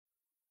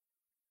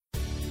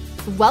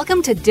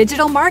Welcome to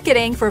Digital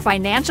Marketing for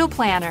Financial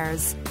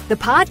Planners, the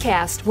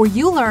podcast where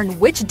you learn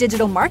which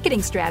digital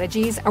marketing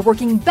strategies are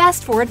working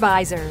best for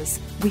advisors.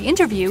 We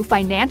interview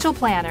financial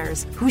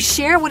planners who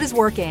share what is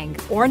working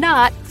or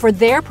not for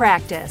their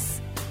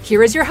practice.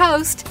 Here is your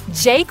host,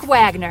 Jake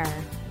Wagner.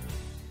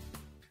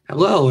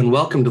 Hello, and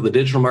welcome to the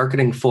Digital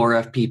Marketing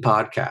 4FP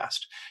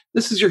podcast.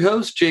 This is your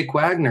host, Jake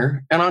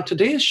Wagner, and on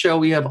today's show,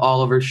 we have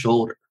Oliver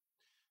Scholder.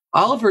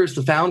 Oliver is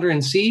the founder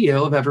and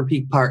CEO of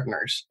Everpeak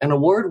Partners, an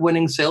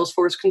award-winning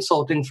Salesforce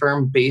consulting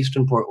firm based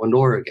in Portland,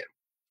 Oregon.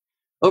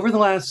 Over the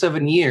last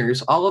 7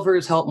 years, Oliver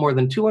has helped more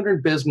than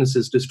 200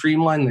 businesses to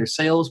streamline their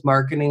sales,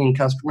 marketing, and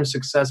customer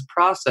success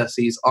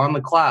processes on the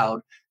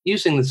cloud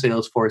using the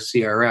Salesforce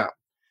CRM.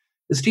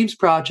 His team's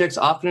projects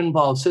often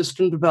involve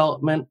system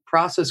development,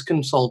 process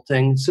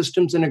consulting,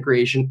 systems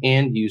integration,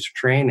 and user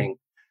training.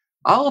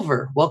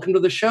 Oliver, welcome to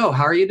the show.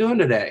 How are you doing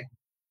today?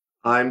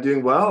 I'm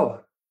doing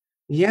well.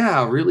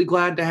 Yeah, really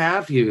glad to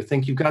have you. I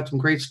think you've got some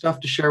great stuff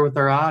to share with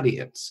our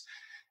audience.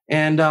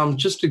 And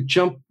just to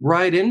jump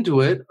right into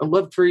it, I'd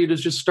love for you to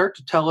just start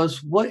to tell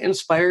us what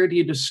inspired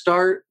you to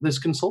start this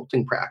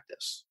consulting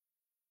practice.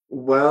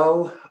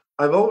 Well,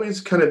 I've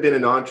always kind of been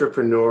an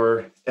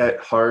entrepreneur at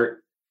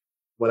heart.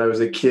 When I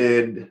was a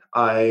kid,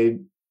 I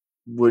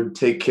would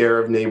take care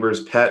of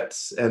neighbors'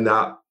 pets, and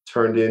that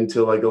turned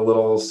into like a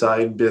little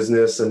side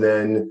business. And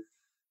then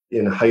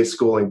in high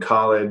school and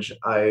college,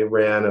 I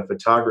ran a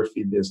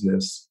photography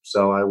business.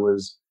 So I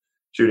was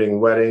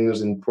shooting weddings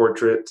and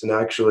portraits and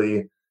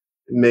actually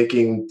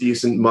making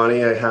decent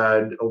money. I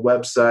had a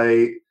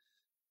website,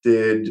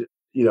 did,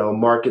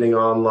 marketing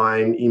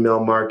online,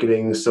 email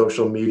marketing,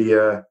 social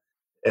media,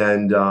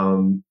 and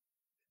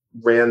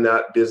ran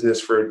that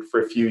business for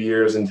a few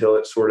years until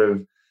it sort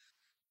of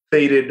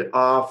faded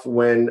off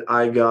when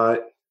I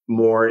got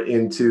more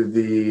into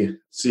the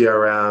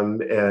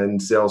CRM and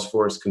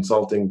Salesforce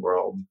consulting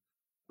world,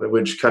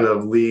 which kind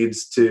of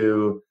leads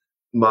to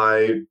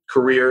my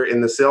career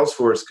in the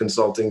Salesforce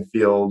consulting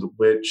field,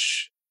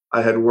 which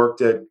I had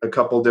worked at a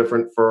couple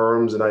different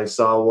firms, and I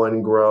saw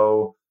one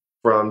grow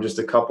from just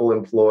a couple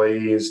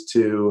employees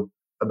to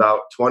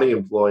about 20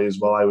 employees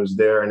while I was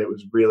there. And it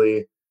was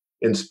really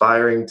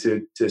inspiring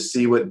to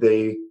see what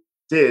they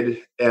did.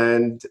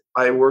 And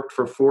I worked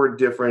for 4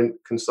 different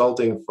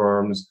consulting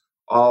firms,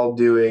 all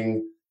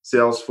doing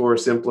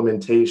Salesforce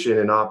implementation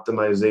and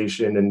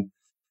optimization. And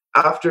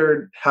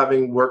after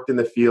having worked in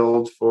the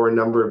field for a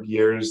number of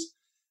years,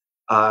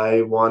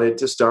 I wanted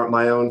to start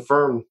my own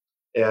firm,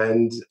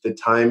 and the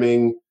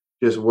timing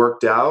just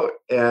worked out.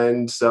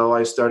 And so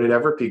I started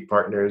Everpeak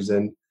Partners,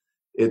 and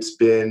it's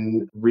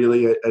been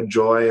really a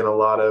joy, and a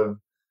lot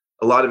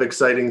of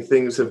exciting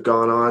things have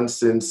gone on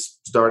since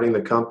starting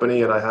the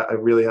company, and I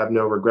really have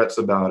no regrets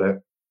about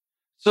it.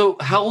 So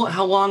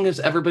how long has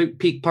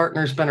Everpeak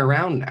Partners been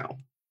around now?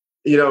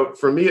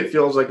 For me, it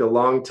feels like a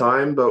long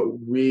time, but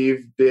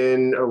we've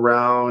been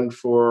around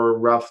for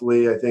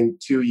roughly, I think,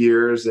 2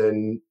 years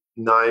and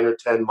 9 or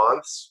 10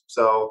 months.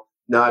 So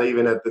not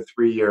even at the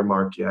 3-year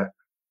mark yet.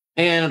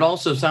 And it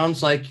also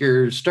sounds like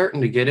you're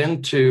starting to get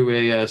into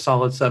a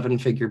solid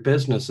 7-figure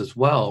business as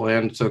well.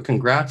 And so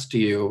congrats to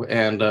you.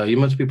 And you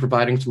must be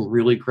providing some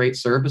really great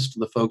service to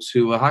the folks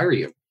who hire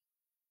you.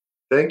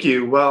 Thank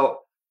you.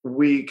 Well,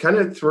 we kind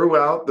of threw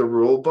out the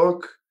rule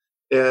book,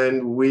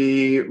 and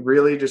we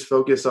really just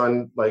focus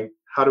on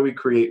how do we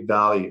create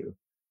value?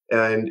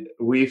 And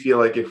we feel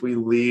like if we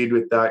lead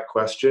with that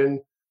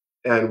question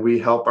and we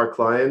help our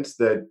clients,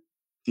 that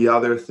the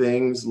other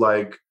things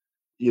like,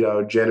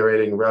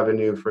 generating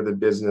revenue for the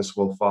business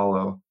will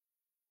follow.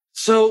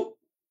 So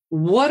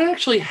what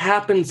actually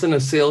happens in a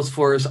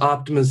Salesforce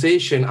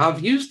optimization?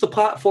 I've used the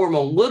platform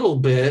a little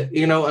bit,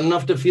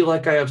 enough to feel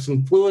like I have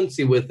some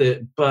fluency with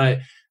it, but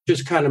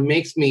just kind of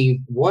makes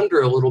me wonder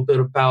a little bit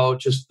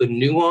about just the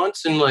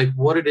nuance and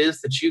what it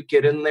is that you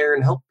get in there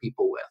and help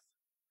people with.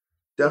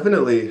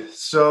 Definitely.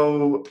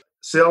 So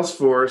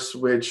Salesforce,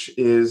 which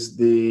is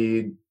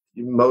the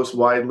most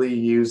widely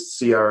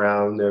used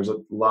CRM, there's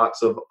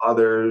lots of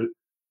other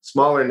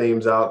smaller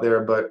names out there,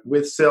 but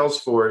with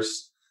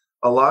Salesforce,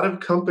 a lot of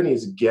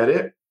companies get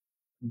it,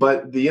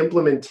 but the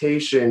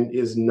implementation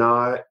is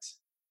not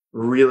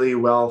really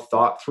well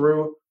thought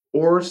through.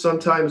 Or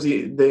sometimes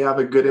they have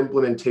a good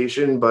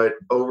implementation, but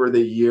over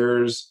the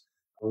years,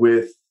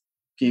 with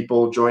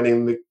people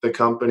joining the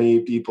company,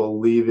 people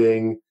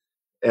leaving,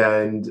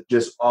 and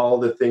just all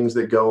the things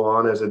that go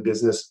on as a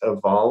business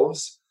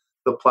evolves,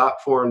 the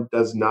platform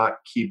does not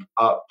keep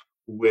up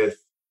with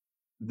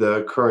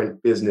the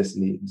current business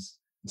needs.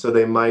 So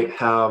they might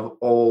have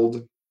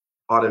old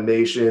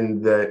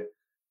automation that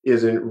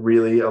isn't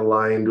really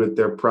aligned with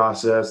their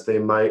process. They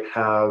might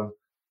have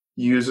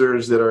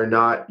users that are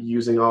not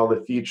using all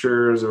the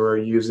features or are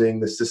using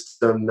the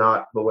system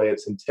not the way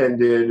it's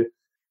intended.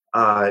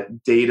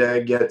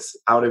 Data gets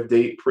out of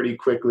date pretty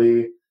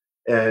quickly.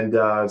 And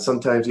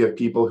sometimes you have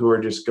people who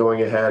are just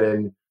going ahead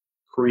and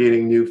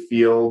creating new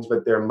fields,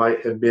 but there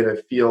might have been a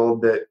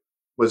field that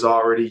was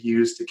already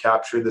used to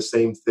capture the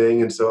same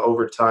thing. And so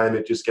over time,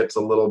 it just gets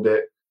a little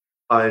bit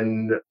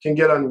can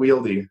get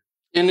unwieldy.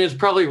 And it's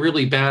probably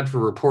really bad for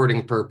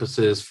reporting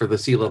purposes for the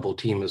C-level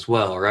team as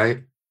well,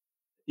 right?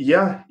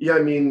 Yeah. I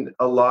mean,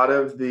 a lot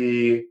of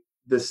the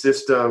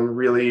system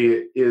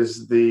really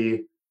is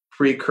the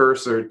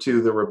precursor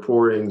to the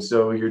reporting.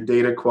 So your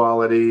data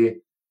quality,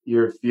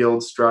 your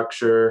field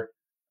structure,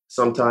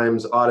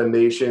 sometimes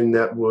automation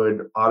that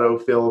would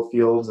autofill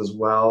fields as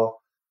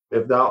well.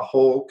 If that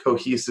whole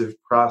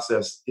cohesive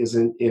process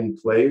isn't in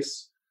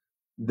place,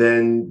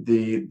 then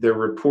the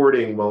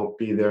reporting won't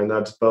be there. And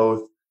that's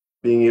both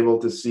being able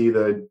to see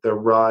the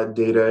raw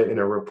data in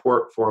a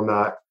report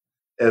format,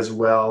 as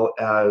well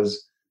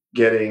as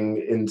getting,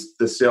 in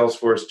the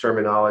Salesforce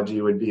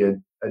terminology, would be a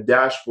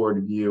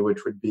dashboard view,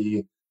 which would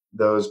be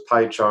those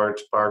pie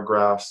charts, bar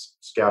graphs,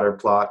 scatter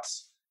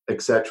plots,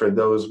 etc.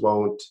 Those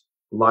won't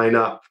line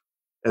up.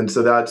 And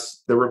so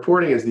that's the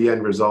reporting is the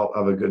end result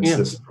of a good Yeah.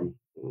 system.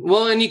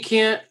 Well, and you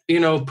can't,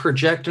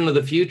 project into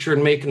the future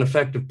and make an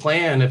effective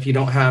plan if you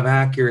don't have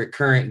accurate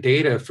current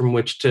data from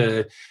which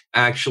to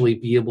actually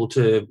be able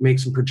to make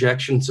some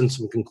projections and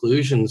some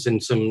conclusions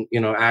and some,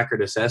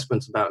 accurate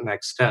assessments about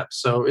next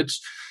steps. So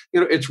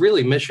it's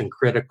really mission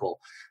critical.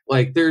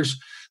 Like there's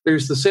the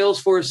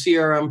Salesforce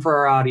CRM for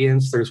our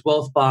audience. There's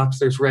Wealthbox.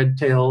 There's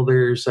Redtail.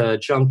 There's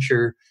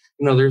Juncture.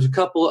 There's a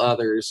couple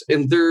others,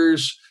 and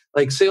there's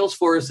like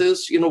Salesforce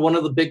is, one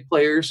of the big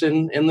players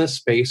in this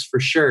space for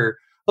sure.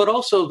 But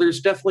also,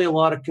 there's definitely a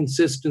lot of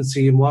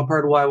consistency. And one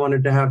part of why I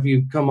wanted to have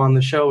you come on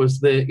the show is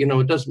that,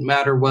 it doesn't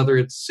matter whether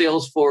it's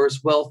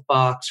Salesforce,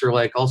 Wealthbox, or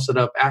like I'll set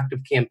up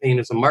ActiveCampaign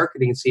as a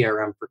marketing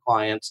CRM for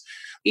clients.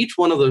 Each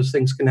one of those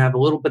things can have a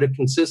little bit of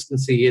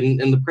consistency.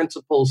 And the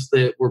principles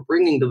that we're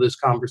bringing to this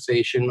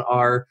conversation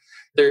are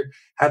they're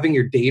having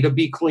your data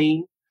be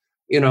clean,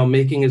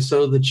 making it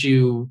so that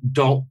you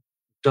don't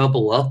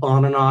double up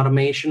on an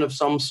automation of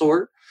some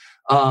sort.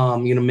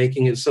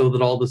 Making it so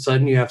that all of a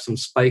sudden you have some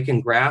spike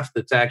in graph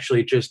that's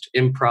actually just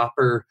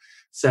improper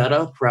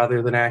setup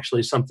rather than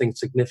actually something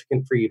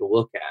significant for you to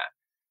look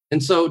at.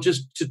 And so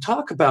just to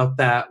talk about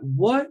that,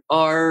 what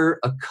are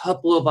a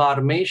couple of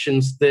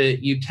automations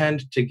that you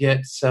tend to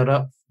get set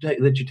up,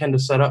 that you tend to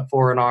set up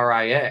for an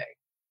RIA?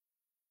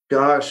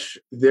 Gosh,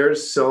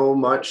 there's so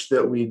much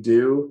that we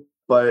do,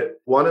 but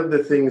one of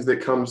the things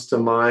that comes to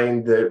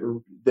mind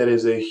that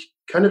is a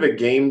kind of a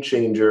game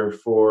changer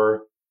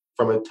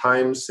from a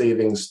time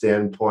saving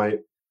standpoint,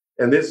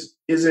 and this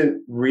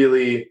isn't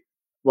really,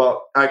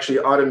 well, actually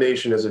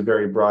automation is a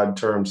very broad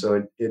term,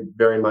 so it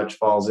very much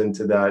falls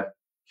into that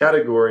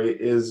category,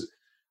 is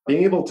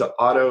being able to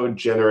auto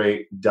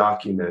generate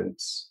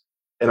documents.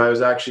 And I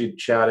was actually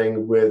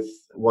chatting with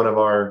one of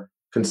our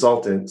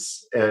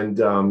consultants, and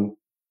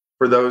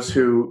for those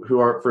who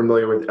aren't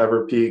familiar with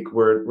Everpeak,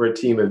 we're a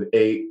team of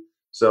 8.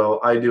 So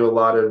I do a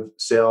lot of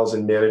sales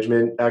and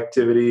management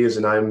activities,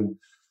 and I'm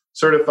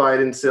certified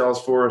in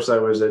Salesforce. I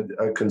was a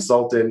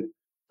consultant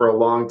for a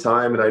long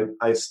time, and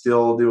I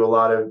still do a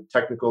lot of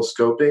technical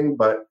scoping.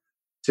 But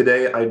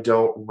today I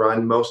don't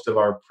run most of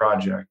our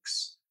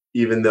projects,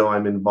 even though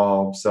I'm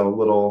involved. So a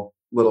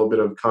little bit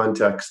of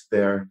context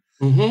there.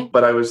 Mm-hmm.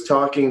 But I was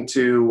talking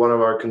to one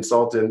of our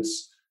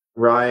consultants,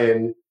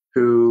 Ryan,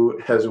 who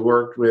has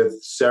worked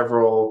with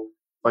several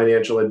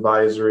financial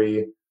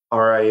advisory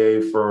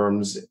RIA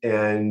firms.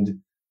 And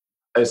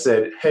I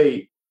said,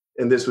 hey,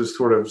 and this was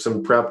sort of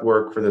some prep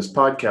work for this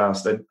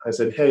podcast. I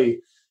said, hey,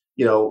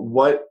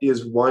 what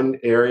is one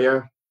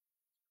area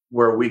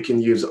where we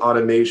can use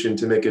automation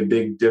to make a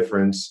big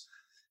difference?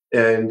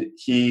 And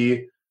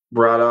he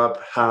brought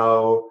up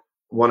how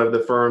one of the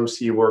firms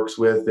he works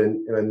with,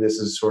 and this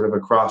is sort of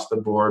across the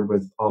board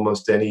with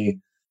almost any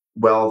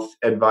wealth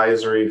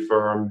advisory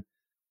firm,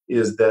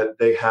 is that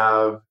they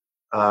have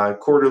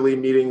quarterly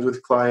meetings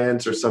with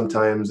clients, or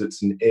sometimes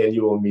it's an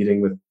annual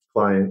meeting with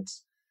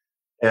clients.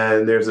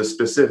 And there's a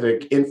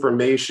specific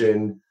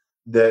information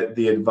that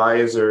the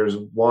advisors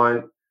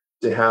want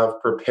to have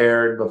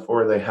prepared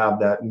before they have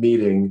that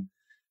meeting.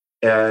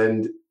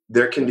 And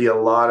there can be a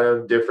lot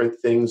of different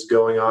things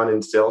going on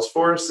in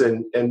Salesforce,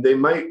 and they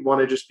might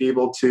want to just be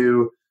able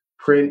to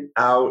print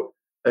out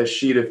a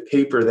sheet of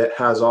paper that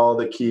has all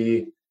the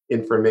key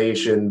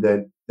information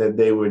that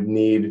they would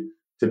need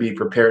to be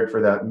prepared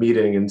for that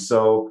meeting. And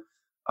so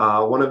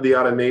one of the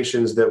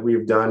automations that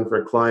we've done for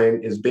a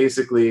client is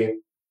basically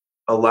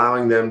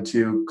allowing them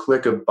to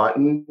click a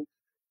button,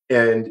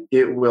 and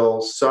it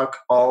will suck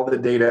all the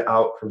data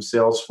out from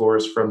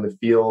Salesforce from the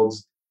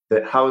fields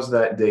that house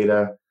that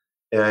data,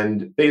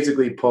 and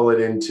basically pull it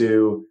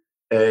into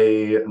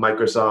a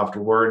Microsoft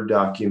Word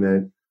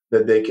document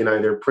that they can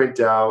either print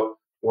out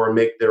or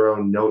make their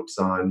own notes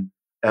on.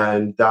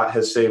 And that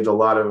has saved a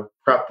lot of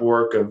prep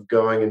work of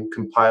going and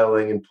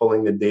compiling and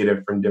pulling the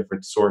data from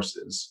different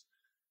sources.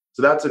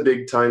 So that's a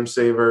big time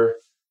saver.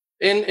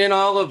 And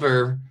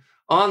Oliver,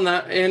 on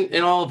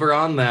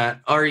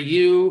that, are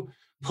you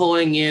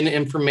pulling in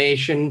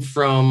information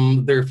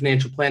from their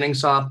financial planning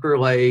software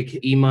like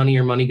eMoney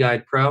or Money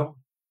Guide Pro?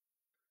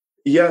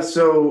 Yeah,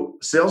 so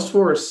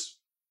Salesforce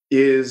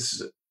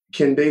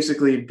can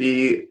basically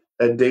be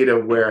a data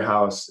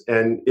warehouse,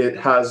 and it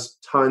has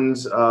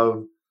tons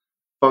of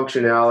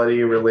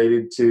functionality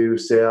related to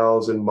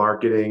sales and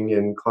marketing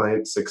and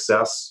client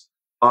success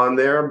on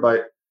there,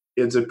 but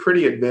it's a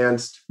pretty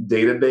advanced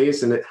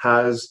database and it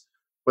has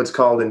what's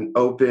called an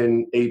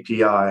open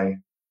API.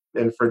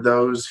 And for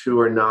those who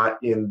are not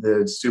in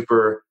the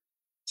super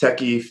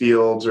techie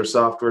fields or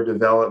software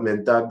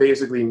development, that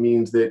basically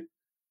means that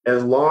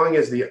as long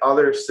as the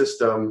other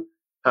system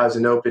has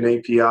an open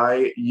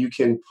API, you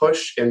can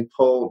push and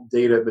pull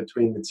data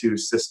between the two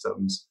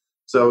systems.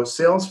 So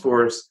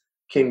Salesforce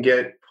can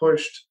get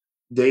pushed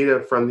data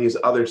from these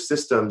other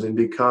systems and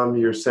become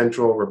your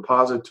central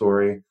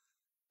repository.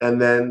 And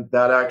then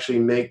that actually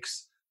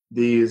makes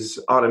these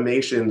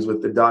automations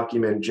with the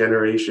document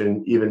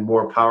generation even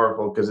more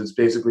powerful because it's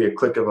basically a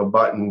click of a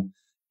button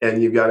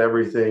and you've got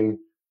everything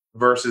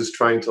versus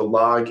trying to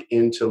log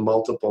into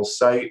multiple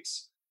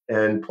sites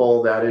and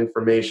pull that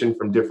information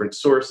from different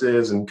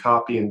sources and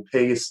copy and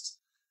paste.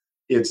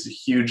 It's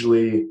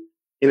hugely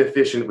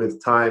inefficient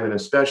with time, and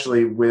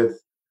especially with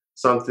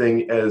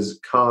something as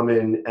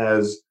common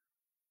as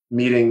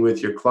meeting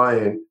with your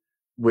client,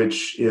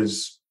 which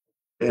is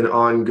an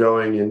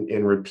ongoing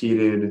and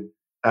repeated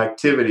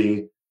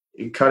activity.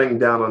 Cutting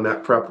down on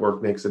that prep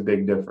work makes a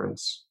big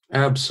difference.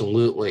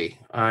 Absolutely.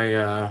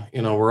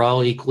 We're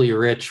all equally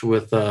rich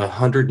with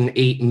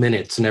 108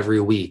 minutes in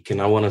every week,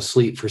 and I want to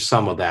sleep for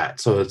some of that.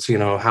 So it's,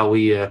 how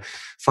we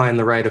find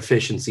the right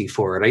efficiency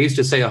for it. I used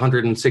to say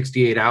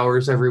 168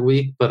 hours every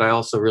week, but I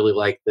also really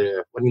like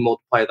when you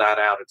multiply that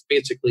out, it's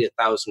basically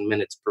 1,000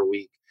 minutes per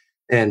week.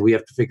 And we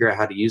have to figure out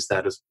how to use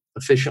that as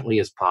efficiently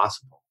as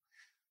possible.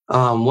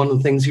 One of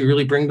the things you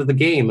really bring to the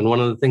game, and one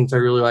of the things I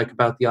really like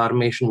about the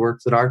automation work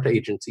that our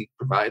agency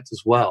provides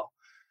as well.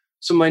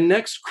 So my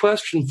next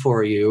question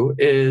for you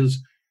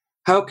is,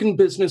 how can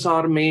business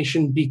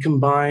automation be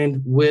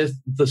combined with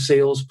the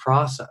sales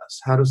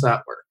process? Don't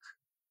that work?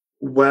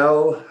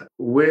 Well,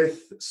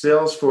 with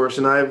Salesforce,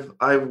 and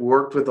I've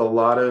worked with a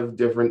lot of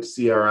different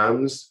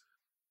CRMs,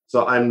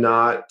 so I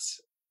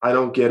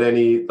don't get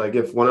any, like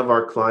if one of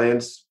our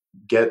clients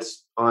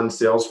gets on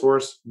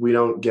Salesforce, we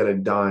don't get a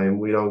dime.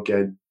 We don't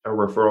get a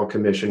referral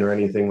commission or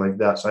anything like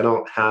that. So I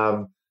don't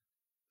have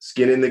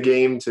skin in the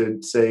game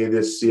to say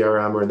this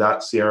CRM or that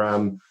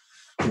CRM.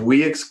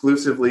 We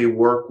exclusively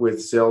work with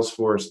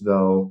Salesforce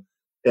though.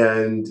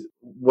 And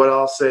what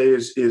I'll say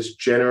is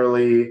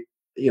generally,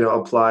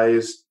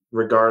 applies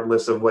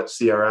regardless of what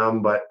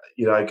CRM, but,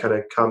 I kind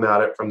of come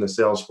at it from the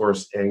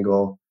Salesforce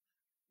angle.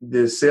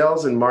 The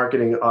sales and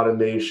marketing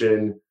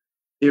automation,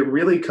 it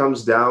really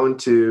comes down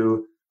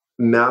to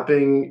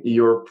mapping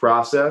your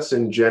process.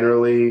 And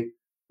generally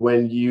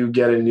when you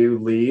get a new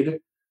lead,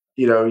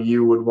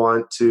 you would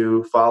want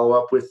to follow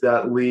up with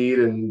that lead,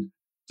 and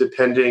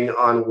depending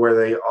on where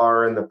they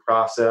are in the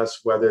process,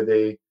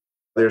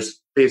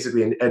 there's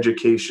basically an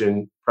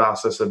education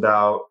process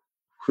about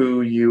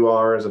who you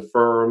are as a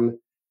firm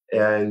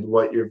and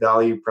what your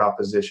value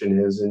proposition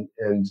is.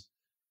 And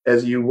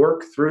as you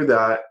work through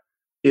that,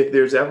 if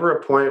there's ever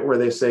a point where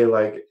they say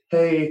like,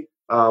 hey,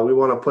 we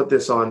want to put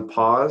this on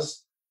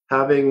pause,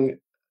 having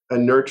a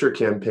nurture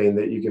campaign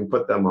that you can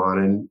put them on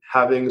and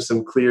having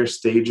some clear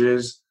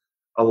stages.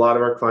 A lot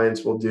of our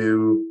clients will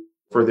do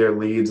for their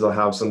leads, they'll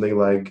have something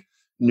like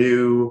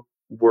new,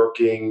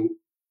 working,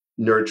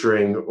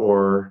 nurturing,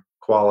 or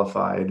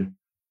qualified.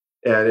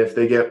 And if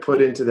they get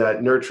put into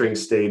that nurturing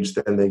stage,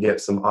 then they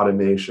get some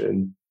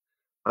automation.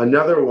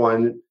 Another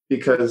one,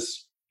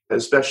 because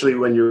especially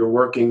when you're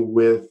working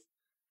with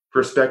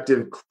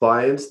prospective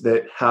clients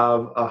that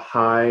have a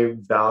high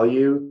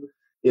value,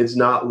 it's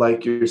not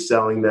like you're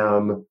selling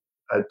them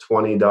a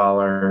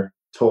 $20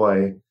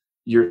 toy.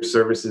 Your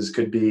services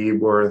could be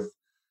worth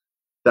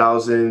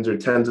thousands or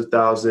tens of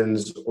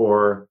thousands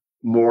or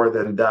more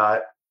than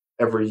that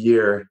every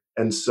year.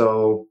 And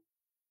so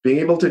being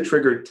able to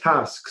trigger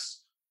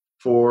tasks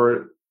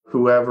for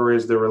whoever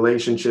is the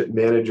relationship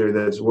manager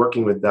that's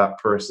working with that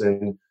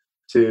person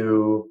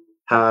to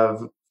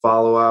have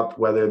follow-up,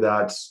 whether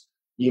that's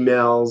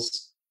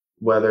emails,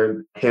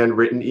 whether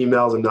handwritten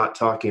emails, I'm not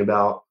talking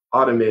about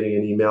automating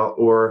an email,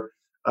 or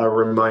a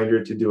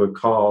reminder to do a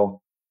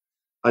call.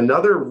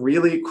 Another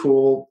really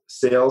cool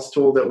sales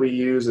tool that we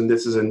use, and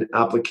this is an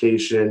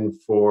application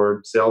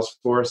for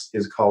Salesforce,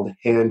 is called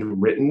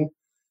Handwritten.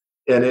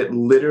 And it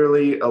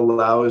literally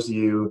allows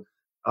you,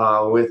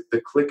 with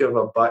the click of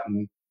a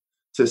button,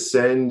 to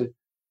send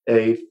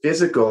a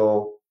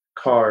physical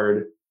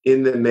card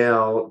in the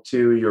mail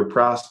to your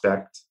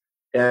prospect.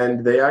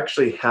 And they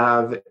actually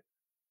have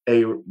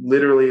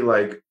literally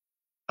like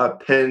a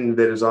pen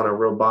that is on a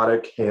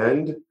robotic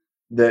hand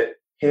that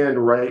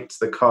hand writes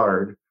the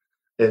card.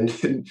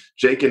 And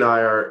Jake and I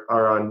are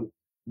on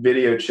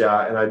video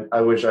chat, and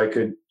I wish I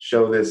could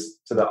show this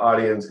to the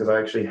audience because I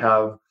actually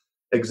have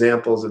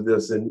examples of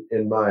this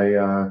in my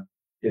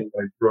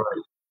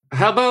drawing.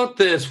 How about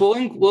this?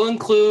 We'll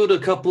include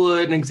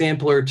an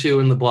example or two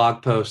in the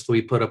blog post that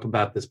we put up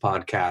about this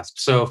podcast.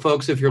 So,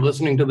 folks, if you're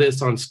listening to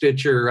this on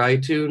Stitcher or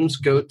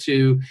iTunes, go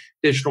to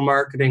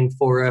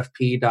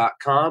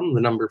digitalmarketing4fp.com,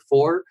 the number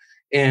 4,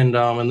 And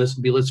this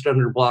will be listed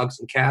under blogs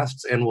and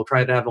casts, and we'll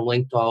try to have a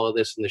link to all of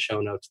this in the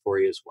show notes for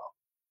you as well.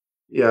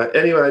 Yeah.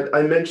 Anyway,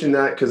 I mentioned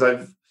that because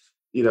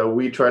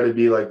we try to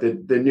be like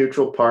the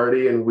neutral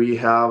party, and we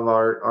have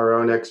our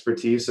own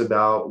expertise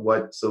about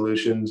what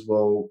solutions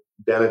will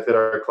benefit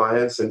our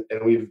clients. And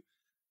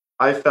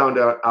I found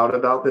out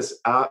about this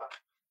app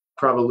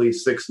probably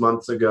 6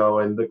 months ago,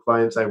 and the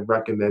clients I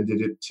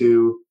recommended it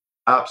to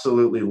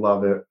absolutely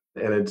love it.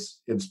 And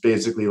it's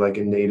basically like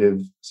a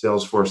native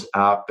Salesforce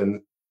app,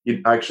 and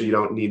you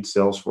don't need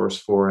Salesforce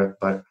for it.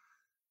 But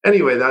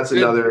anyway, that's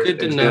another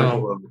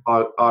example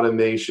of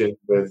automation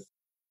with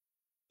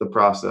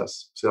the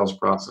sales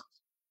process.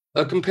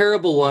 A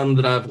comparable one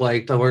that I've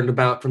liked, I learned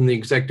about from the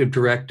executive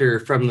director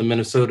from the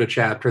Minnesota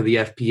chapter of the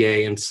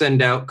FPA, and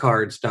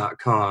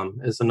sendoutcards.com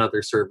is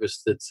another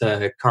service that's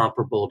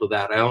comparable to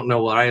that. I don't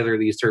know what either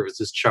of these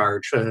services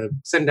charge.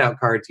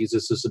 SendOutCards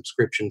uses a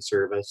subscription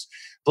service,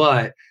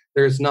 but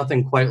there's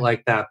nothing quite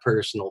like that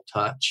personal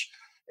touch.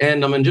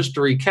 And just to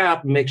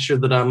recap, make sure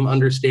that I'm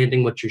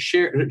understanding what you're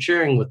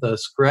sharing with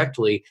us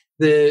correctly.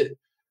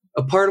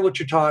 A part of what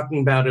you're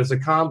talking about is a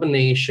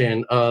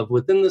combination of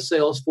within the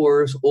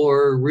Salesforce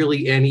or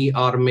really any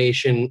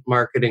automation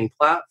marketing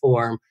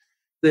platform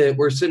that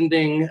we're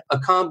sending a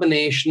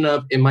combination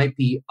of, it might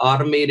be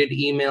automated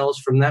emails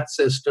from that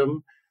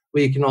system.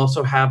 We can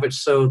also have it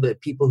so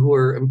that people who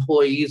are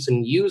employees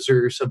and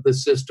users of the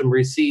system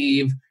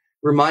receive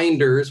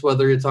reminders,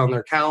 whether it's on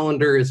their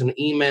calendar, as an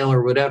email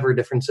or whatever.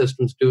 Different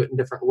systems do it in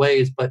different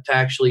ways, but to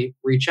actually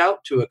reach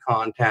out to a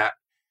contact.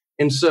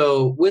 And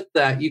so with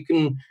that, you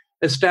can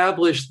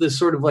establish this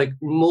sort of like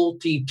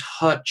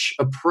multi-touch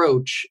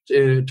approach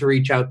to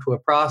reach out to a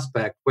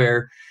prospect,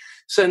 where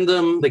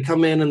they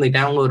come in and they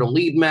download a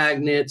lead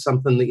magnet,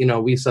 something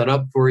that, we set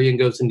up for you and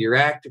goes into your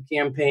active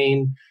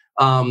campaign.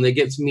 They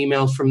get some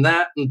emails from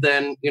that. And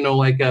then,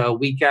 like a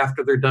week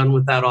after they're done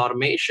with that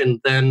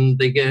automation, then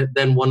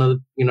one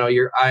of,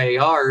 your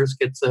IARs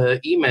gets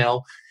an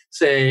email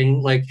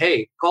saying like,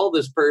 hey, call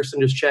this person,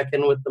 just check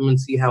in with them and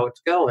see how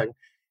it's going.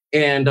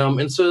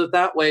 And so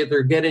that way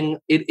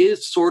it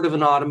is sort of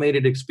an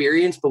automated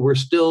experience, but we're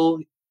still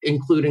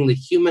including the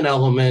human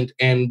element,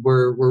 and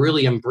we're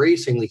really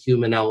embracing the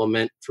human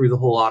element through the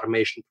whole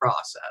automation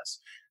process.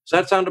 Does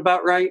that sound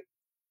about right?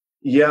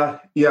 Yeah.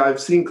 I've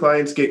seen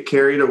clients get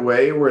carried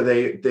away where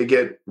they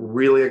get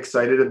really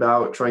excited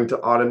about trying to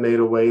automate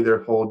away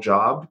their whole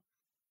job.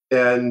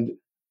 And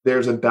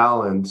there's a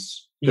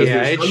balance.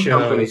 Yeah, it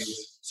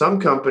shows. Some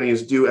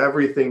companies do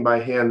everything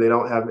by hand. They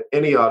don't have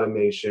any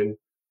automation.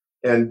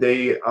 And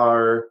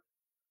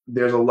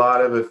there's a lot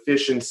of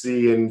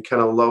efficiency and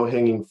kind of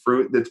low-hanging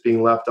fruit that's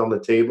being left on the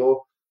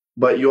table,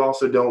 but you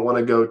also don't want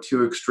to go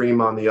too extreme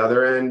on the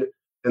other end.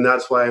 And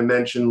that's why I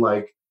mentioned,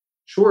 like,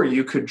 sure,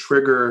 you could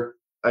trigger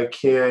a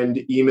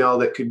canned email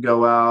that could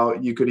go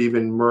out. You could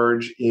even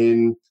merge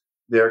in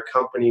their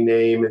company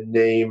name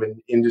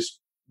and in just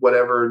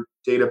whatever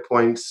data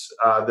points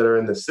that are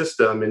in the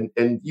system.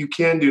 And you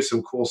can do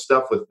some cool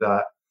stuff with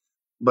that.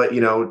 But,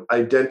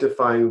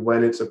 identifying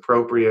when it's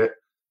appropriate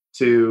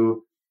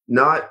to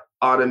not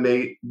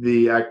automate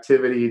the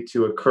activity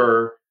to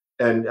occur.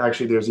 And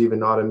actually, there's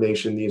even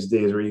automation these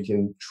days where you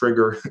can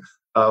trigger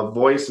a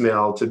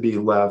voicemail to be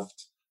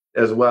left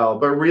as well.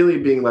 But really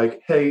being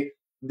like, hey,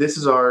 this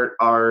is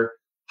our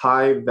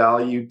high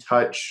value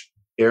touch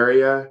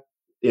area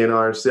in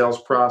our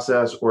sales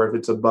process, or if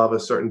it's above a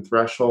certain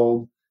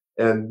threshold.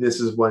 And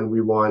this is when we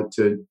want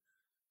to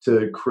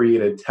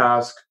create a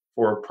task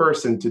for a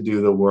person to do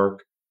the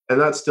work. And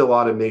that's still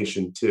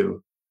automation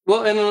too.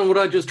 Well, and what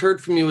I just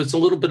heard from you is a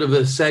little bit of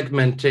a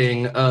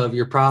segmenting of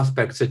your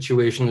prospect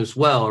situation as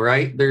well,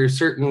 right? There's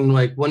certain,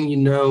 like, when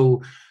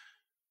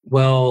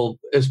well,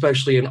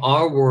 especially in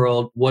our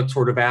world, what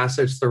sort of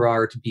assets there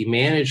are to be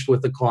managed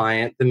with a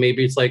client, then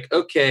maybe it's like,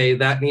 okay,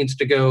 that needs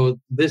to go,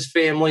 this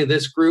family,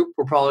 this group,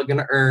 we're probably going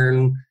to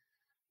earn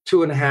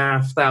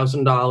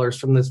 $2,500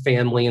 from this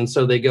family. And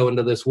so they go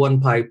into this one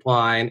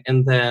pipeline,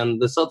 and then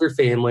this other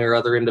family or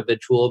other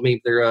individual,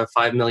 maybe they're a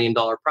 $5 million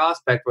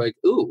prospect. We're like,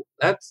 ooh,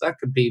 that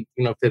could be,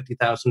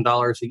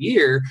 $50,000 a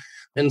year.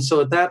 And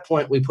so at that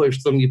point,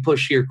 you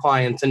push your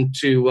clients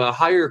into a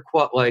higher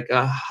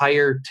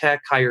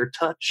tech, higher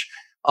touch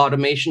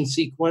automation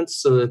sequence.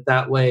 So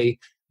that way,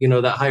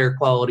 that higher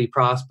quality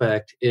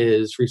prospect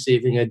is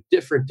receiving a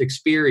different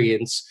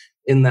experience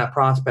in that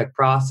prospect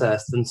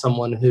process than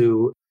someone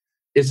who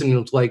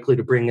isn't likely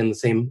to bring in the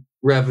same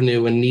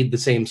revenue and need the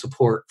same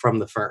support from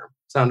the firm.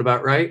 Sound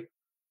about right?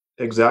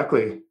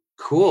 Exactly.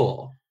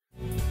 Cool.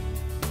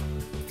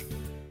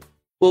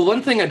 Well,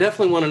 one thing I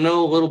definitely want to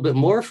know a little bit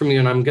more from you,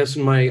 and I'm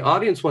guessing my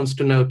audience wants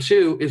to know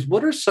too, is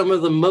what are some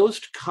of the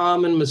most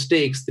common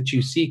mistakes that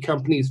you see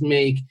companies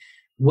make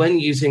when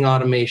using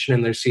automation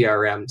in their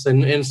CRMs,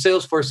 and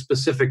Salesforce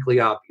specifically,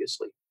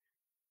 obviously?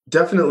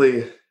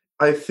 Definitely.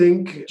 I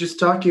think just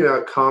talking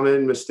about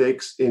common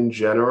mistakes in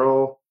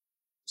general.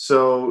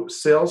 So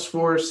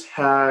Salesforce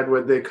had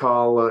what they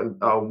call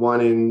a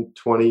 1 in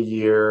 20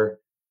 year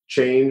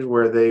change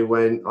where they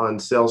went on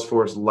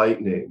Salesforce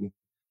Lightning.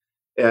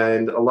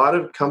 And a lot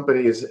of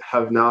companies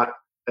have not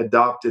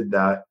adopted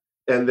that.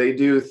 And they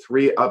do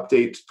 3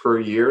 updates per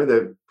year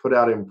that put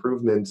out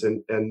improvements.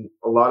 And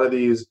a lot of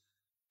these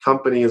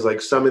companies,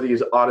 like some of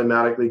these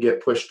automatically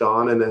get pushed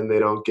on and then they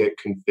don't get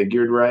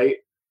configured right,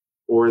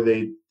 or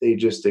they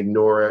just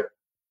ignore it.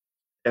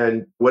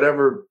 And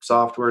whatever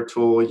software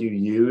tool you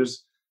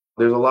use,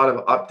 there's a lot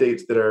of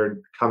updates that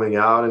are coming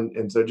out.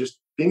 And so just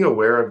being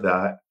aware of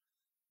that,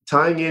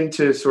 tying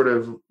into sort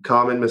of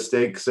common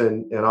mistakes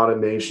and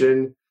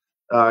automation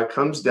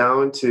comes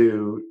down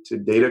to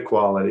data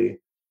quality.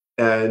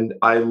 And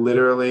I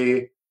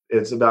literally,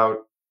 it's about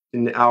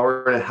an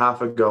hour and a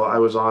half ago, I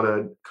was on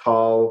a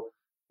call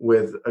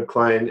with a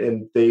client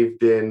and they've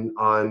been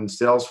on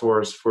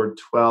Salesforce for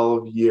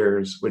 12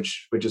 years,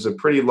 which is a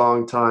pretty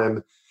long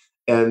time.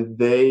 And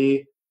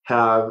they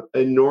have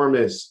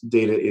enormous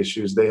data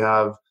issues. They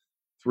have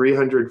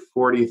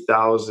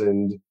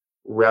 340,000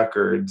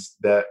 records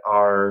that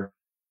are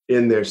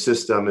in their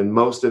system, and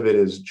most of it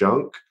is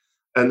junk.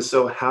 And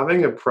so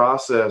having a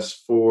process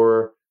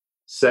for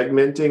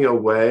segmenting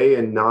away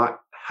and not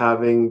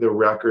having the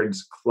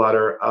records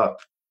clutter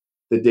up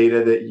the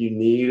data that you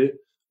need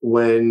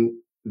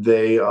when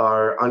they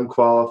are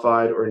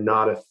unqualified or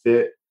not a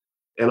fit.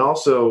 And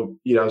also,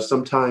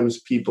 sometimes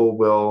people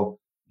will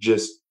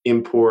just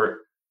import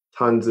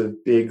tons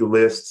of big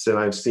lists. And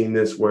I've seen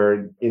this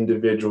where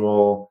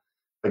individual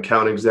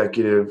account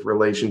executive,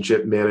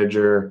 relationship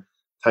manager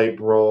type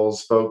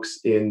roles, folks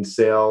in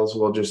sales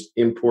will just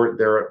import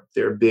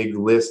their big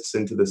lists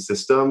into the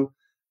system.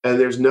 And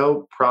there's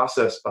no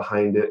process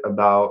behind it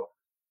about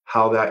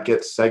how that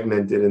gets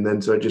segmented. And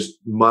then so it just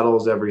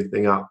muddles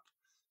everything up.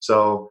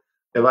 So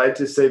if I had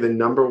to say the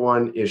number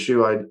one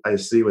issue I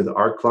see with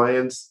our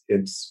clients,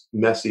 it's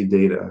messy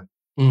data.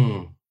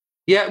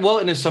 Yeah, well,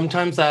 and it's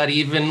sometimes that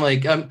even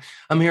like I'm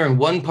hearing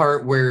one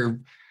part where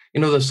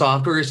the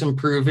software is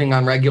improving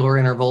on regular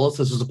intervals.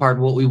 This is a part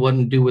of what we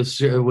wouldn't do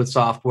with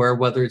software,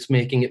 whether it's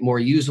making it more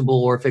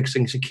usable or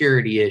fixing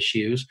security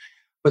issues.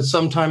 But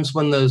sometimes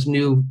when those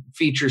new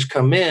features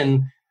come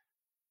in,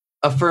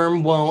 a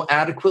firm won't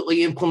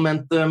adequately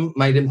implement them,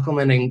 might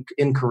implement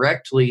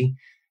incorrectly.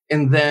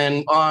 And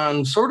then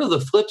on sort of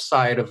the flip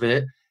side of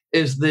it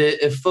is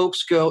that if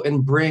folks go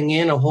and bring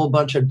in a whole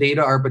bunch of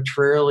data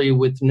arbitrarily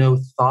with no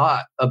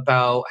thought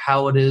about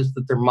how it is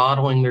that they're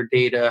modeling their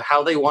data,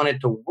 how they want it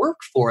to work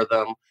for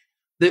them,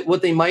 that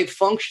what they might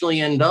functionally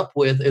end up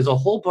with is a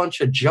whole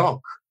bunch of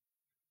junk,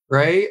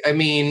 right? I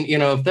mean,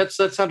 if that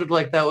sounded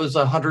like that was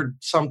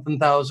 100-something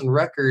thousand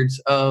records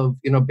of,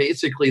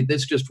 basically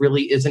this just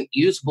really isn't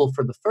usable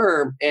for the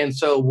firm. And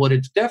so what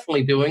it's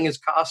definitely doing is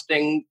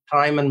costing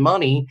time and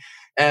money,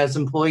 as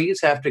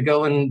employees have to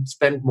go and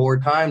spend more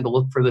time to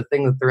look for the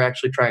thing that they're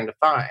actually trying to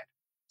find.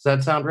 Does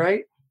that sound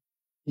right?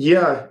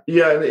 Yeah.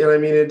 And I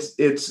mean,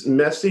 it's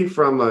messy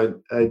from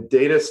a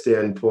data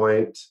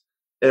standpoint.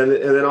 And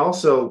then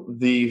also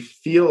the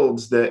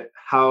fields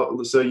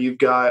so you've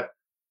got,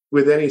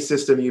 with any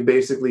system, you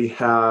basically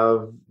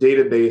have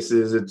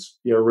databases. It's,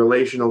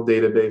 relational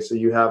database. So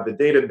you have the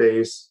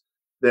database,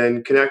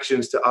 then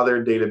connections to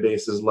other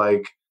databases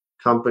like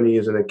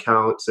companies and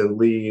accounts and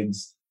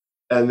leads.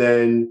 And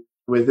then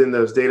within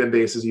those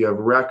databases, you have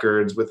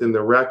records. Within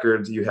the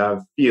records, you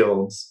have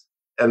fields,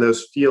 and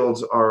those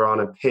fields are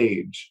on a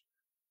page.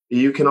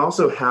 You can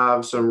also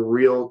have some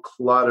real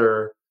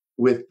clutter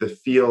with the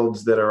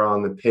fields that are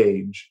on the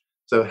page.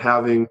 So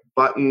having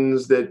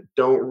buttons that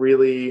don't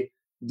really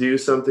do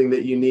something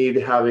that you need,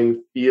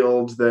 having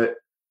fields that,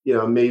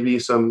 maybe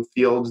some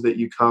fields that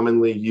you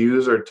commonly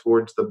use are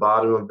towards the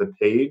bottom of the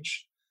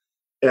page.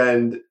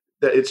 And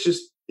that it's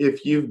just,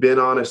 if you've been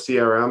on a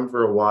CRM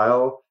for a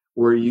while,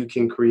 where you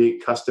can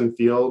create custom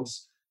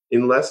fields,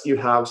 unless you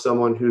have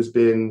someone who's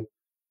been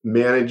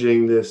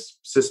managing this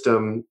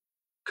system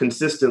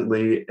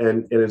consistently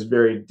and is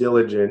very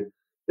diligent,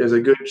 there's a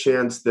good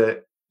chance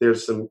that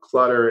there's some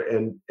clutter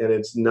and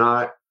it's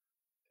not,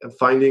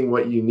 finding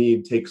what you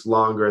need takes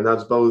longer. And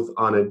that's both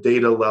on a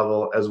data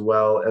level as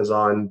well as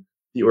on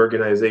the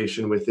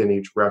organization within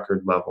each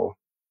record level.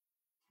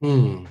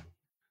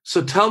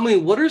 So tell me,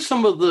 what are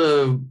some of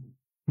the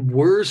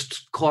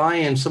worst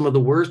clients, some of the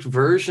worst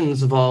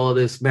versions of all of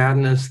this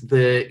madness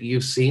that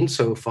you've seen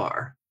so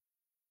far?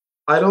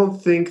 I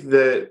don't think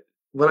that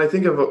when I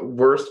think of a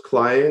worst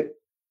client,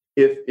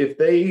 if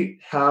they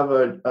have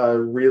a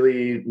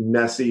really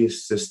messy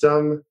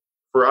system,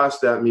 for us,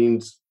 that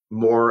means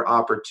more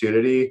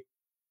opportunity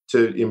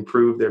to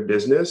improve their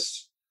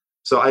business.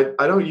 So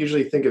I don't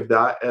usually think of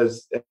that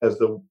as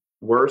the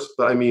worst,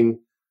 but I mean,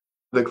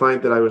 the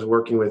client that I was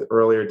working with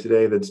earlier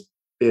today that's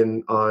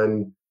been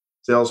on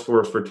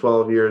Salesforce for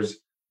 12 years,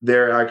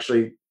 they're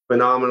actually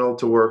phenomenal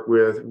to work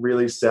with,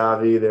 really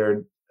savvy.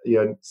 They're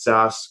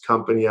SaaS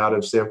company out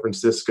of San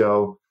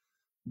Francisco,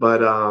 but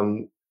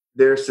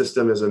their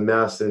system is a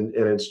mess, and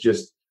it's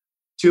just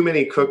too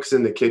many cooks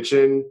in the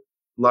kitchen,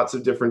 lots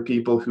of different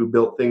people who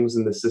built things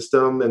in the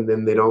system, and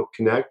then they don't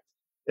connect.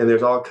 And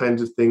there's all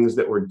kinds of things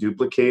that were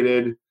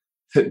duplicated,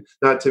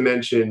 not to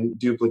mention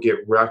duplicate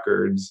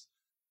records,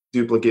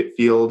 duplicate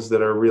fields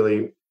that are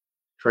really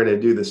trying to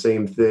do the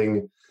same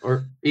thing.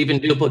 Or even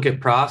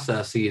duplicate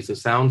processes, it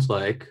sounds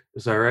like.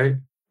 Is that right?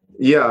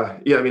 Yeah.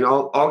 I mean,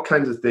 all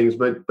kinds of things,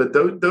 but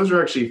those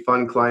are actually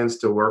fun clients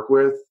to work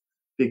with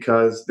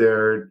because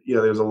there's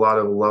a lot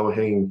of low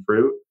hanging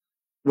fruit.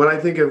 When I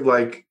think of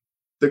like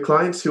the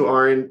clients who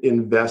aren't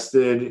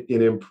invested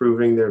in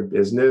improving their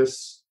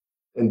business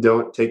and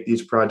don't take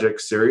these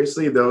projects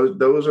seriously,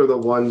 those are the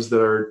ones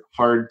that are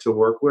hard to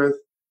work with.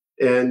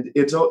 And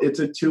it's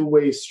a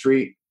two-way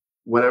street.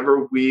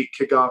 Whenever we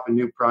kick off a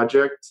new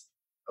project,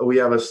 we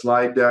have a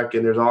slide deck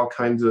and there's all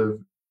kinds of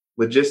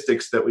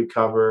logistics that we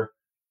cover,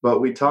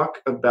 but we talk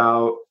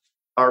about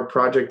our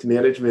project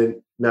management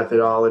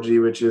methodology,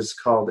 which is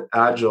called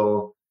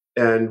Agile.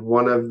 And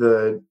one of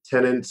the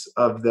tenets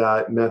of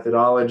that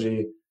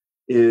methodology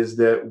is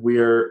that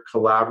we're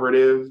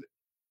collaborative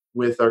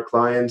with our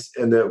clients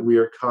and that we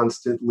are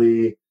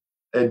constantly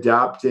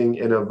adapting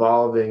and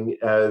evolving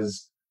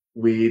as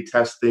we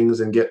test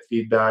things and get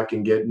feedback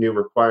and get new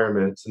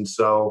requirements. And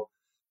so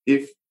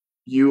if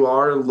you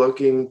are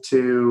looking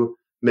to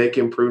make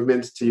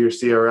improvements to your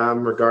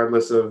CRM,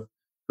 regardless of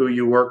who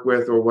you work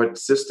with or what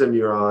system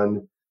you're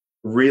on,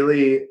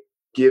 really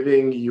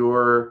giving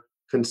your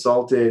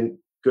consultant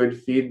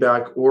good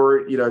feedback,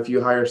 or if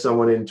you hire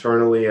someone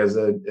internally as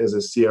a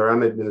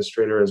CRM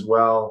administrator as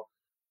well,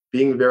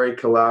 being very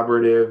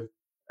collaborative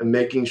and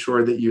making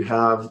sure that you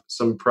have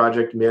some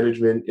project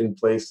management in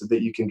place so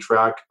that you can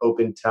track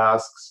open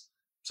tasks.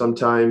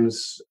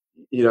 Sometimes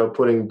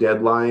putting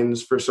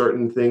deadlines for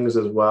certain things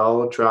as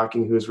well,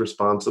 tracking who's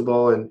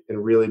responsible and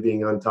really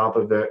being on top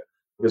of it.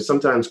 Because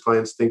sometimes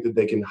clients think that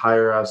they can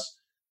hire us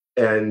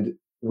and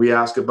we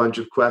ask a bunch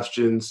of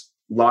questions,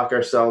 lock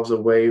ourselves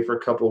away for a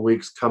couple of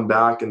weeks, come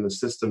back and the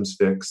system's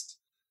fixed.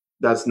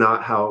 That's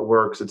not how it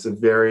works. It's a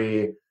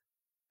very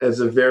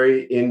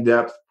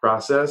in-depth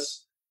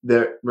process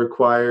that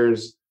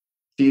requires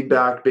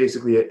feedback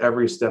basically at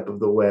every step of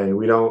the way.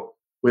 We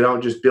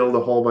don't just build a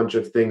whole bunch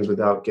of things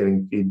without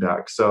getting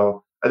feedback.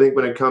 So I think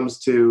when it comes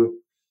to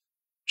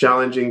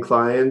challenging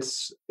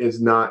clients, is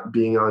not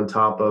being on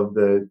top of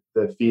the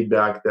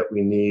feedback that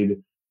we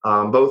need,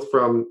 both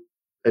from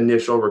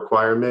initial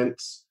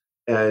requirements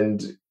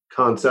and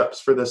concepts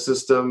for the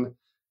system,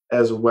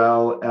 as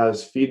well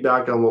as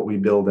feedback on what we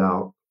build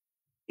out.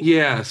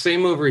 Yeah,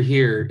 same over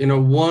here.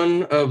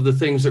 One of the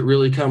things that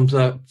really comes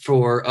up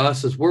for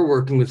us as we're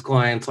working with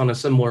clients on a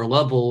similar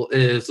level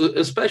is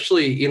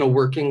especially,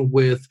 working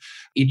with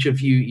each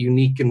of you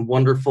unique and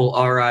wonderful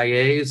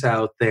RIAs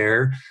out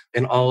there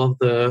and all of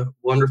the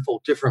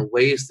wonderful different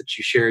ways that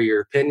you share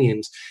your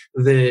opinions,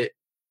 that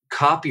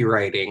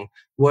copywriting,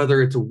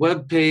 whether it's a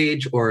web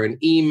page or an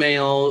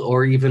email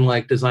or even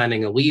like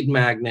designing a lead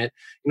magnet,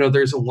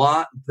 there's a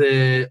lot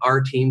that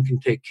our team can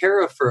take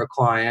care of for a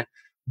client,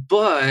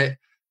 but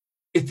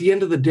at the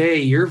end of the day,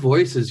 your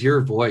voice is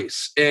your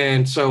voice.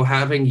 And so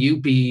having you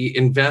be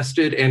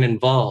invested and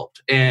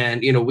involved,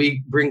 and,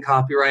 we bring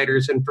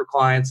copywriters in for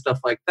clients, stuff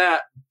like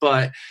that,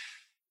 but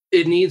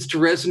it needs to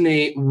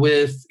resonate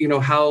with,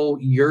 how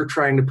you're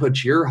trying to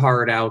put your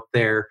heart out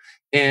there.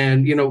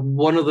 And,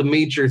 one of the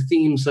major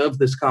themes of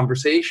this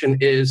conversation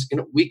is,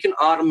 we can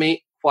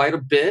automate quite a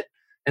bit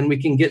and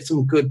we can get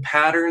some good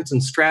patterns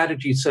and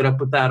strategies set up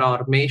with that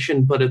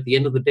automation. But at the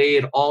end of the day,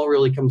 it all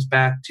really comes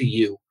back to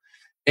you.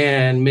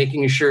 And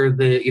making sure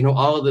that,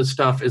 all of this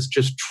stuff is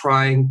just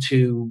trying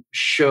to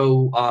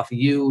show off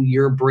you,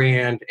 your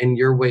brand, and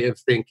your way of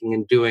thinking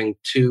and doing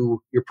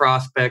to your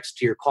prospects,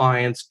 to your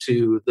clients,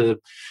 to the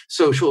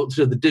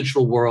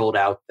digital world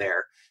out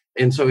there.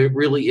 And so it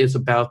really is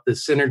about the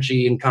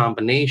synergy and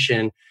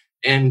combination.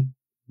 And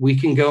we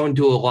can go and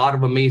do a lot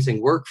of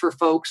amazing work for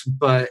folks,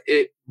 but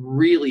it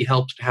really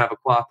helps to have a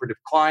cooperative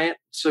client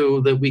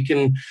so that we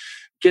can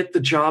get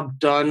the job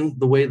done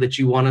the way that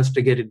you want us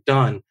to get it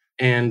done.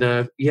 And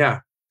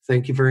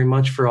thank you very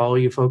much for all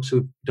you folks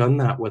who've done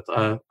that with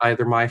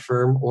either my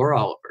firm or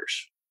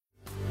Oliver's.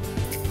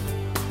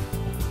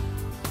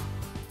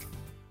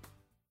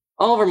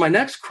 Oliver, my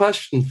next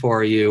question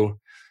for you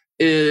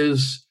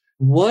is,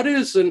 what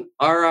is an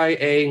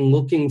RIA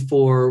looking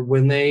for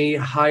when they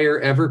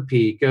hire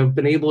Everpeak? I've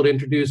been able to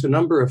introduce a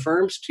number of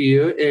firms to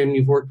you, and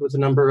you've worked with a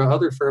number of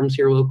other firms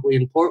here locally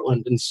in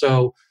Portland. And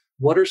so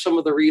what are some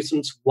of the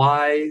reasons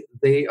why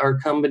they are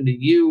coming to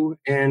you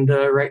and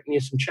writing you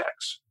some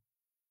checks?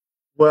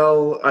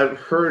 Well, I've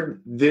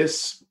heard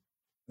this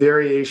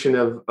variation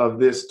of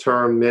this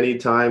term many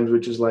times,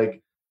 which is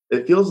like,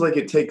 it feels like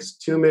it takes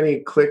too many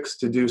clicks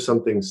to do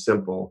something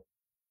simple.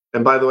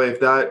 And by the way, if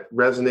that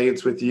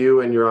resonates with you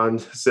and you're on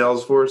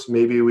Salesforce,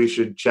 maybe we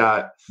should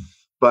chat.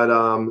 But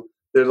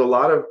there's a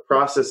lot of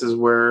processes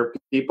where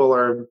people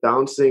are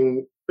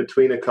bouncing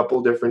between a couple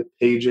different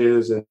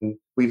pages, and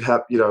we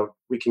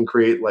can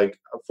create like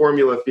a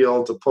formula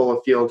field to pull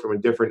a field from a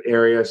different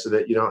area so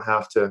that you don't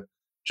have to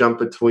jump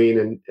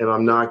between. And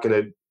I'm not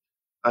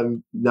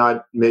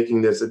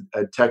making this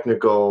a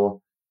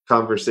technical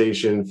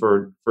conversation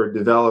for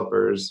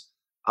developers.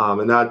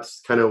 And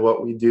that's kind of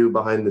what we do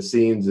behind the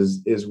scenes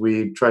is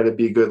we try to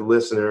be good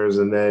listeners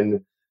and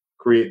then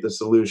create the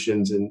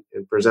solutions and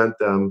present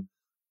them.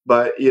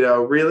 But,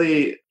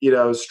 really,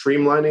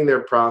 streamlining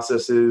their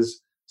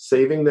processes,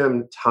 saving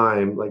them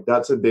time, like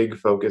that's a big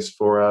focus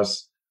for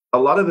us. A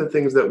lot of the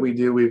things that we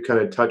do, we've kind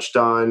of touched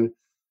on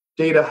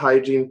data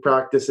hygiene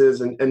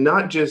practices and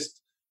not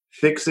just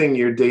fixing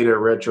your data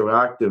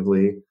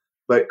retroactively,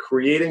 but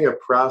creating a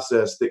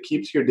process that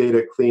keeps your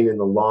data clean in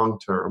the long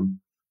term.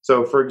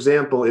 So, for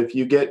example, if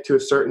you get to a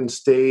certain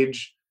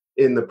stage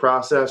in the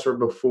process or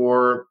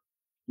before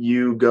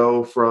you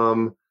go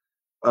from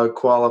a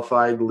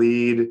qualified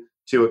lead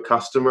to a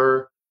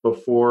customer,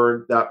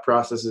 before that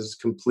process is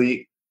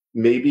complete,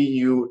 maybe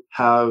you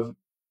have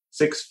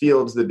 6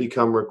 fields that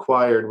become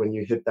required when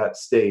you hit that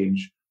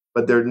stage,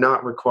 but they're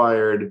not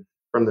required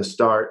from the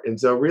start. And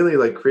so really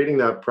like creating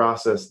that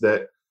process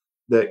that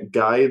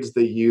guides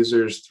the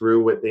users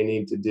through what they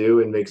need to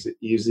do and makes it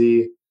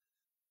easy.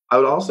 I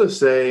would also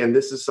say, and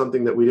this is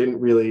something that we didn't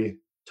really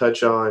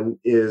touch on,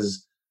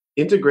 is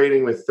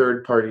integrating with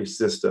third-party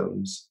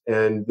systems.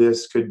 And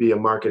this could be a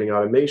marketing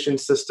automation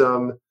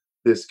system.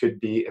 This could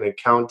be an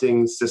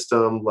accounting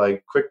system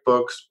like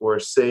QuickBooks or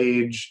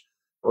Sage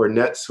or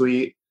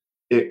NetSuite.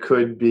 It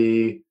could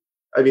be,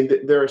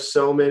 there are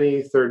so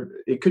many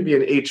it could be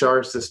an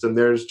HR system.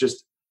 There's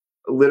just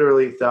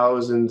literally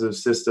thousands of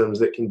systems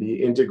that can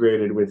be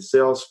integrated with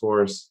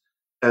Salesforce,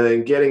 and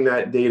then getting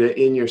that data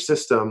in your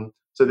system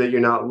so that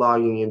you're not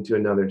logging into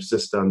another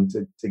system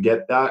to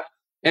get that.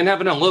 And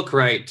having it look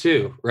right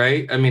too,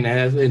 right?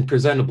 In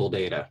presentable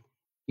data,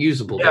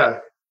 usable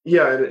data.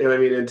 Yeah, and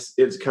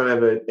it's kind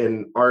of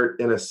an art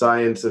and a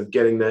science of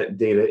getting that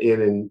data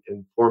in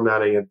and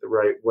formatting it the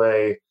right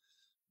way.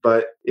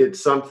 But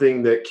it's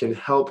something that can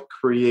help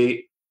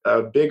create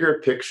a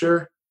bigger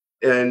picture.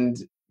 And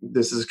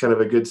this is kind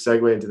of a good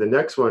segue into the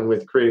next one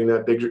with creating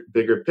that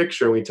bigger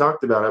picture. We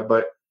talked about it,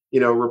 but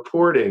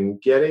reporting,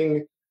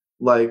 getting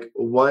like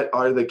what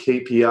are the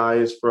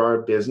KPIs for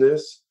our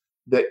business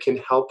that can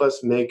help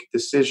us make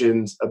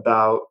decisions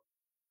about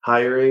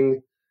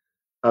hiring,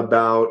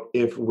 about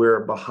if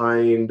we're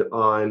behind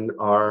on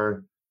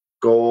our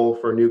goal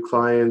for new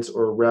clients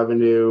or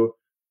revenue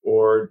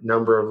or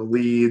number of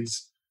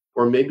leads,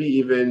 or maybe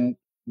even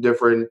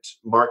different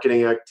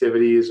marketing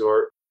activities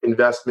or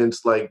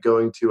investments like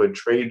going to a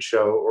trade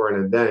show or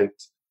an event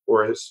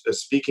or a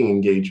speaking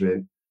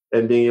engagement,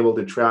 and being able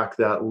to track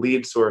that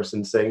lead source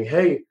and saying,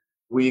 hey,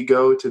 we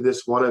go to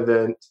this one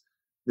event.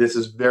 This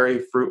is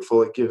very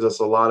fruitful. It gives us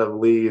a lot of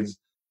leads.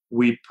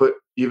 We put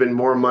even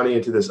more money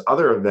into this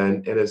other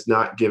event and it's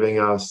not giving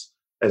us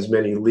as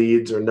many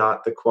leads or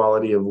not the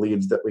quality of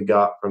leads that we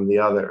got from the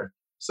other.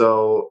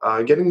 So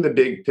getting the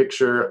big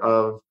picture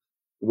of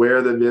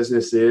where the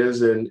business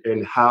is and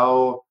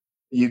how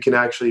you can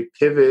actually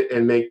pivot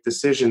and make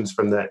decisions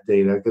from that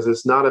data, because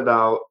it's not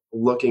about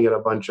looking at a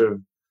bunch of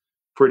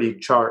pretty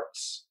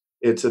charts.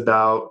 It's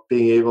about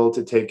being able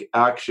to take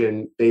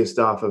action based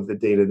off of the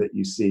data that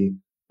you see.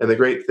 And the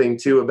great thing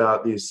too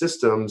about these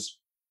systems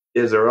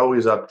is they're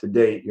always up to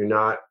date.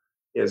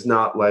 It's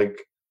not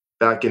like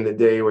back in the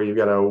day where you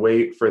got to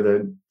wait for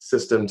the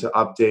system to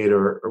update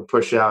or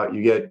push out.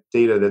 You get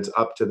data that's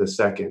up to the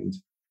second.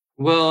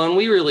 Well, and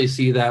we really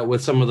see that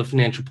with some of the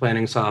financial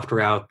planning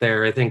software out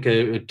there. I think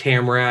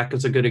Tamarac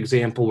is a good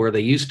example where they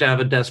used to have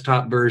a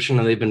desktop version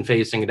and they've been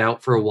phasing it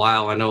out for a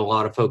while. I know a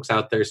lot of folks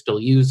out there still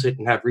use it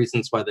and have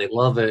reasons why they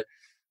love it.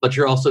 But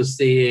you're also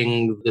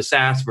seeing the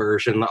SaaS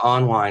version, the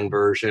online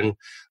version,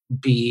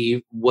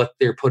 be what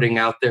they're putting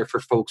out there for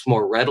folks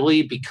more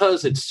readily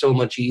because it's so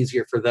much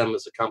easier for them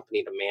as a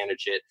company to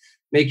manage it.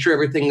 Make sure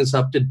everything is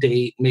up to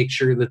date. Make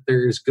sure that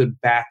there's good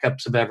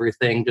backups of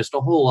everything. Just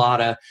a whole lot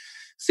of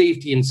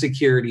safety and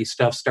security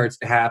stuff starts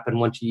to happen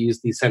once you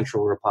use these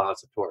central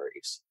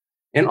repositories.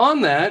 And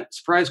on that,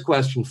 surprise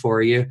question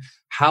for you,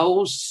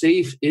 how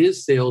safe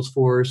is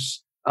Salesforce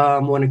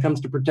when it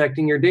comes to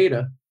protecting your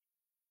data?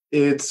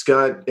 It's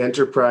got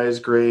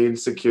enterprise-grade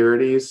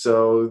security.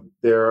 So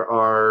there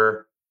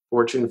are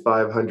Fortune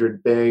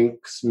 500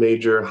 banks,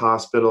 major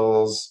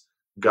hospitals,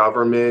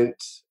 government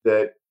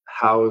that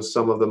house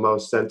some of the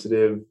most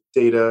sensitive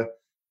data.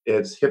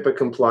 It's HIPAA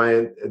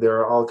compliant. There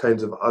are all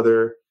kinds of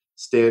other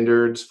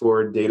standards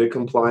for data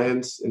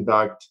compliance. In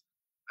fact,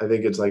 I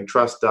think it's like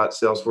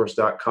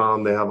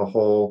trust.salesforce.com. They have a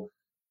whole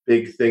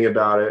big thing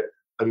about it.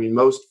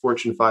 Most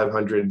Fortune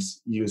 500s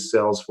use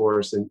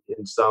Salesforce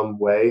in some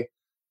way,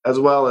 as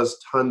well as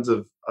tons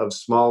of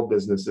small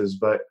businesses,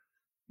 but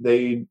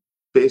they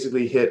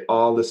basically hit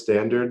all the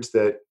standards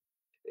that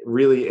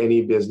really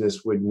any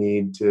business would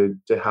need to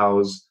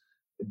house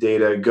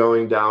data,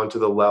 going down to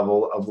the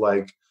level of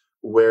like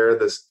where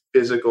the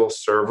physical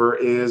server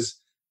is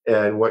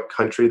and what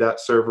country that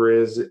server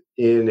is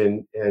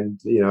in, and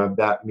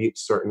that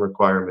meets certain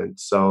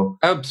requirements. So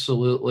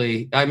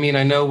absolutely. I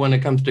know when it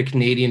comes to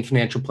Canadian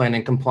financial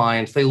planning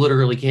compliance, they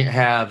literally can't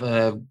have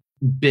a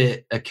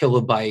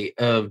kilobyte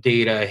of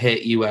data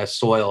hit US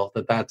soil.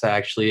 That's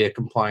actually a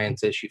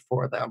compliance issue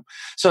for them.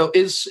 So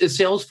is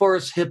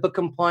Salesforce HIPAA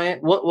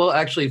compliant? Well,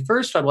 actually,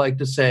 first I'd like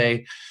to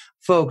say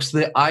folks,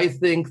 that I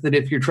think that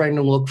if you're trying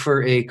to look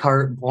for a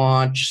carte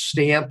blanche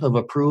stamp of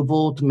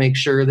approval to make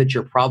sure that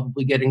you're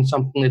probably getting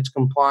something that's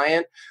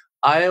compliant,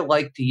 I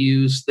like to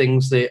use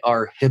things that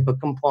are HIPAA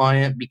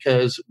compliant,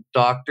 because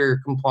doctor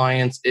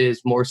compliance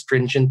is more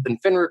stringent than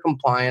FINRA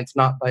compliance,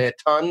 not by a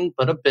ton,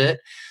 but a bit.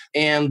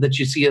 And that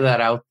you see that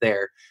out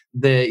there,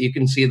 that you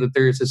can see that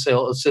there's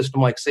a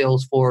system like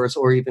Salesforce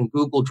or even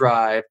Google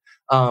Drive.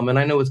 And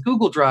I know with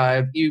Google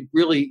Drive,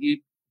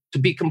 to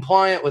be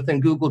compliant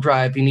within Google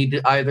Drive, you need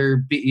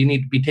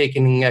to be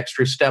taking an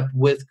extra step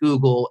with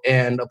Google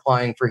and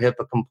applying for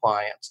HIPAA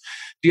compliance.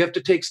 Do you have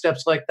to take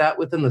steps like that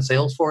within the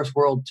Salesforce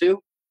world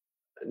too?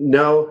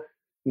 No,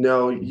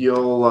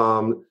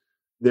 you'll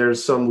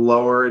there's some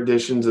lower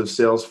editions of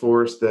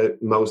Salesforce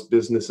that most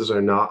businesses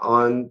are not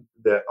on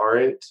that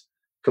aren't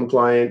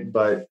compliant,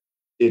 but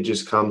it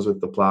just comes with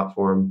the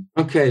platform.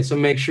 Okay, so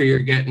make sure you're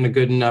getting a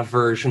good enough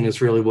version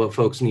is really what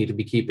folks need to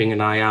be keeping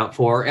an eye out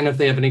for. And if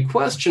they have any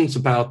questions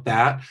about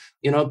that,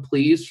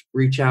 please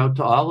reach out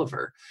to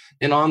Oliver.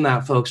 And on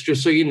that, folks,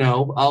 just so you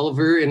know,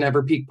 Oliver and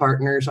Everpeak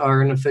Partners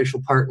are an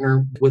official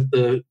partner with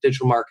the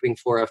Digital Marketing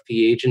 4FP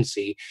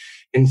agency.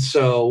 And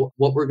so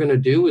what we're going to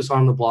do is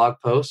on the blog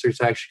post, there's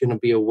actually going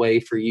to be a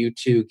way for you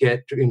to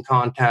get in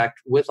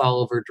contact with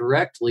Oliver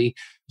directly,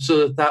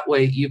 so that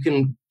way you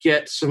can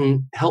get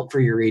some help for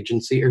your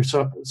agency, or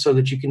so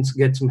that you can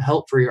get some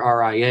help for your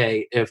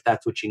RIA if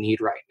that's what you need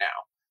right now.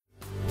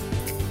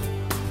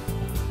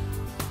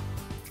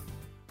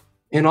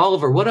 And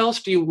Oliver, what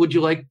else would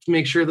you like to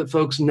make sure that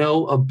folks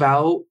know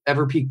about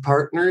Everpeak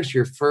Partners,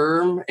 your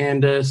firm,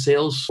 and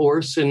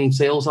Salesforce and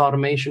sales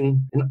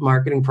automation and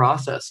marketing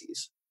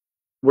processes?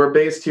 We're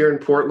based here in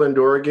Portland,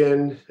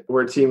 Oregon.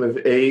 We're a team of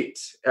 8.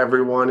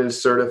 Everyone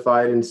is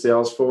certified in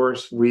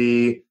Salesforce.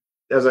 We,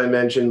 as I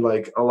mentioned,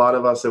 like a lot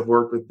of us have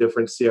worked with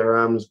different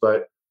CRMs,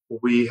 but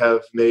we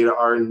have made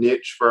our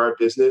niche for our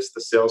business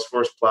the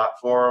Salesforce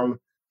platform.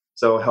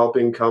 So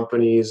helping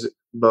companies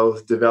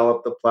both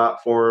develop the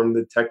platform,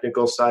 the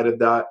technical side of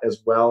that,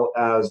 as well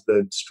as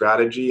the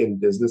strategy and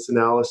business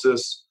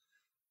analysis.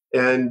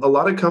 And a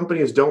lot of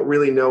companies don't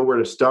really know where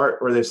to start,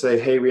 or they say,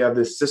 hey, we have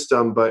this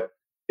system, but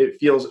it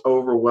feels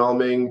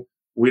overwhelming.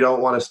 We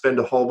don't want to spend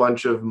a whole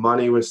bunch of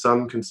money with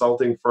some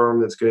consulting firm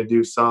that's going to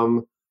do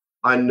some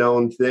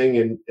unknown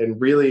thing.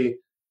 And really,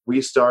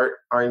 we start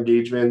our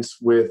engagements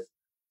with,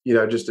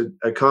 just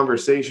a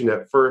conversation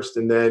at first,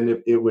 and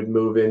then it would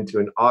move into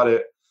an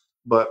audit.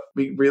 But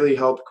we really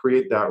help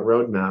create that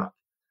roadmap.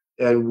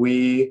 And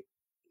we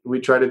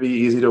try to be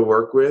easy to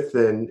work with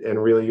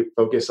and really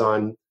focus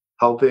on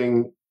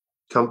helping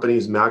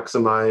companies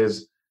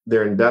maximize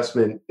their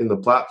investment in the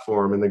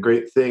platform. And the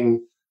great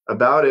thing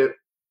about it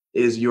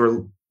is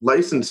your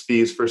license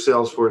fees for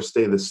Salesforce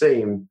stay the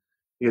same,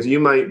 because you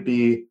might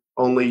be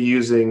only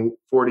using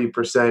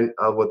 40%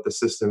 of what the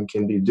system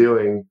can be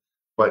doing,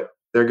 but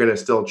they're going to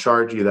still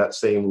charge you that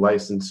same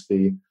license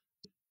fee.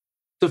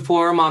 The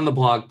forum on the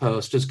blog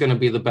post is going to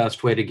be the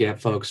best way to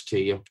get folks to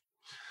you.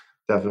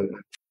 Definitely.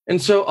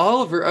 And so,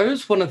 Oliver, I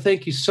just want to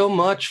thank you so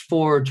much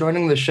for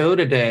joining the show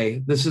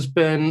today. This has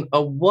been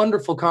a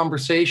wonderful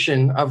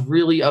conversation. I've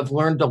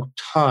learned a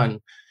ton.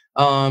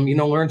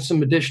 Learned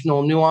some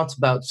additional nuance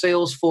about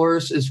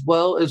Salesforce, as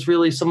well as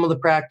really some of the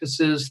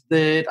practices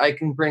that I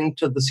can bring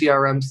to the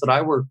CRMs that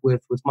I work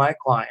with my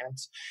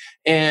clients.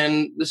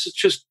 And this has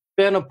just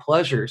been a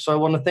pleasure. So I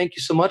want to thank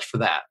you so much for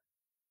that.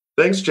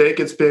 Thanks, Jake.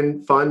 It's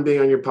been fun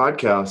being on your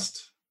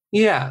podcast.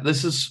 Yeah,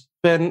 this has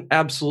been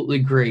absolutely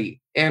great.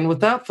 And with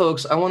that,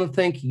 folks, I want to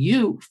thank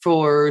you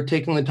for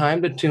taking the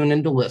time to tune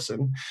in to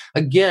listen.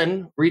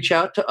 Again, reach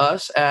out to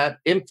us at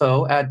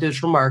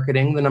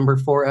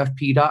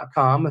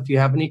info@digitalmarketing4fp.com if you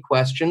have any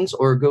questions,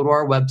 or go to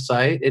our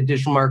website at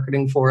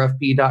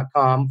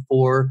digitalmarketing4fp.com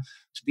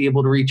to be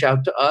able to reach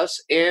out to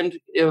us. And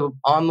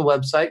on the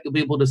website, you'll be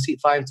able to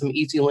find some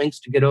easy links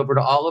to get over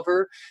to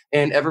Oliver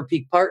and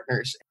Everpeak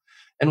Partners.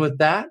 And with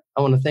that,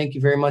 I want to thank you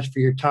very much for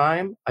your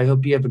time. I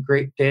hope you have a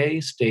great day.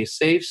 Stay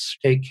safe.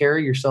 Take care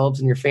of yourselves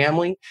and your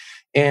family.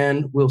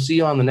 And we'll see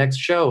you on the next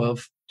show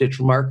of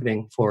Digital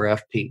Marketing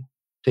 4FP.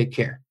 Take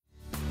care.